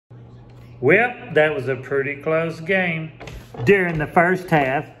Well, that was a pretty close game during the first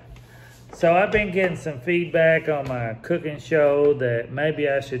half. So I've been getting some feedback on my cooking show that maybe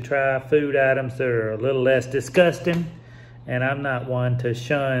I should try food items that are a little less disgusting. And I'm not one to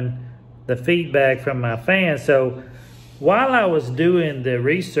shun the feedback from my fans. So while I was doing the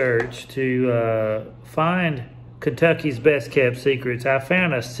research to find Kentucky's best kept secrets, I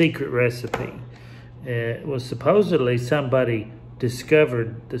found a secret recipe. It was supposedly somebody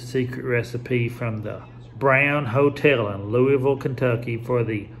discovered the secret recipe from the Brown Hotel in Louisville, Kentucky for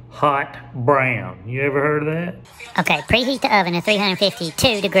the hot brown. You ever heard of that? Okay, preheat the oven to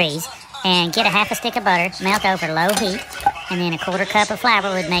 352 degrees and get a half a stick of butter, melt over low heat, and then a quarter cup of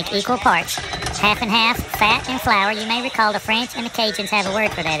flour would make equal parts. Half and half, fat and flour. You may recall the French and the Cajuns have a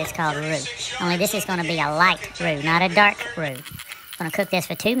word for that. It's called roux. Only this is going to be a light roux, not a dark roux. I'm going to cook this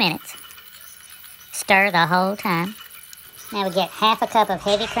for 2 minutes. Stir the whole time. Now we get half a cup of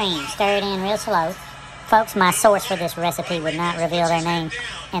heavy cream. Stir it in real slow. Folks, my source for this recipe would not reveal their name,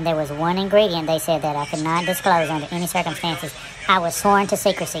 and there was one ingredient they said that I could not disclose under any circumstances. I was sworn to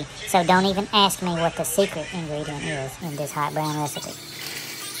secrecy, so don't even ask me what the secret ingredient is in this hot brown recipe.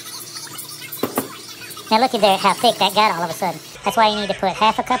 Now looky there how thick that got all of a sudden. That's why you need to put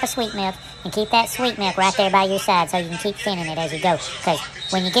half a cup of sweet milk and keep that sweet milk right there by your side so you can keep thinning it as you go. Because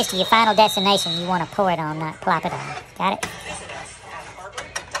when you get to your final destination, you want to pour it on, not plop it on. Got it?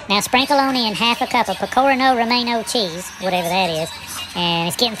 Now sprinkle on in half a cup of Pecorino Romano cheese, whatever that is. And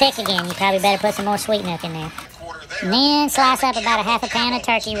it's getting thick again. You probably better put some more sweet milk in there. And then slice up about a half a pound of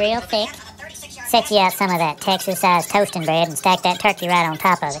turkey real thick. Set you out some of that Texas-sized toasting bread and stack that turkey right on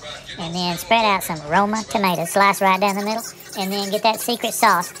top of it. And then spread out some Roma tomatoes, slice right down the middle. And then get that secret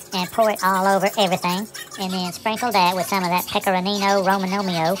sauce and pour it all over everything. And then sprinkle that with some of that Pecorino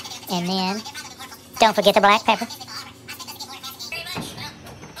Romano. And then don't forget the black pepper.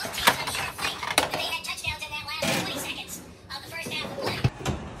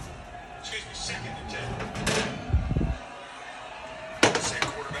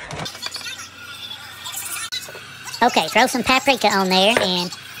 Okay, throw some paprika on there, and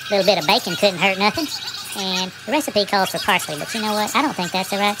a little bit of bacon couldn't hurt nothing. And the recipe calls for parsley, but you know what? I don't think that's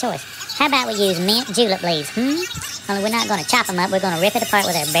the right choice. How about we use mint julep leaves, Only we're not going to chop them up. We're going to rip it apart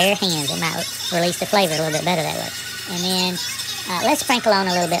with our bare hands. It might release the flavor a little bit better that way. And then let's sprinkle on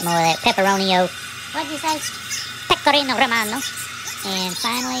a little bit more of that pepperonio. What did you say? Pecorino Romano. And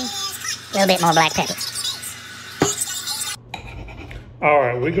finally, a little bit more black pepper. All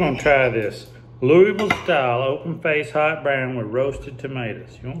right, we're going to try this Louisville style open face hot brown with roasted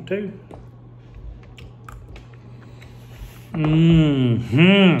tomatoes. You want to?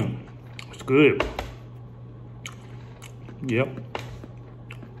 It's good. Yep.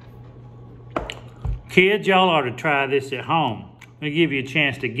 Kids, y'all ought to try this at home. It'll give you a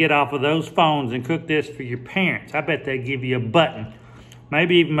chance to get off of those phones and cook this for your parents. I bet they'll give you a button.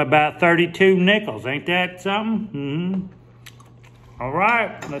 Maybe even about 32 nickels. Ain't that something? All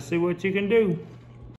right, let's see what you can do.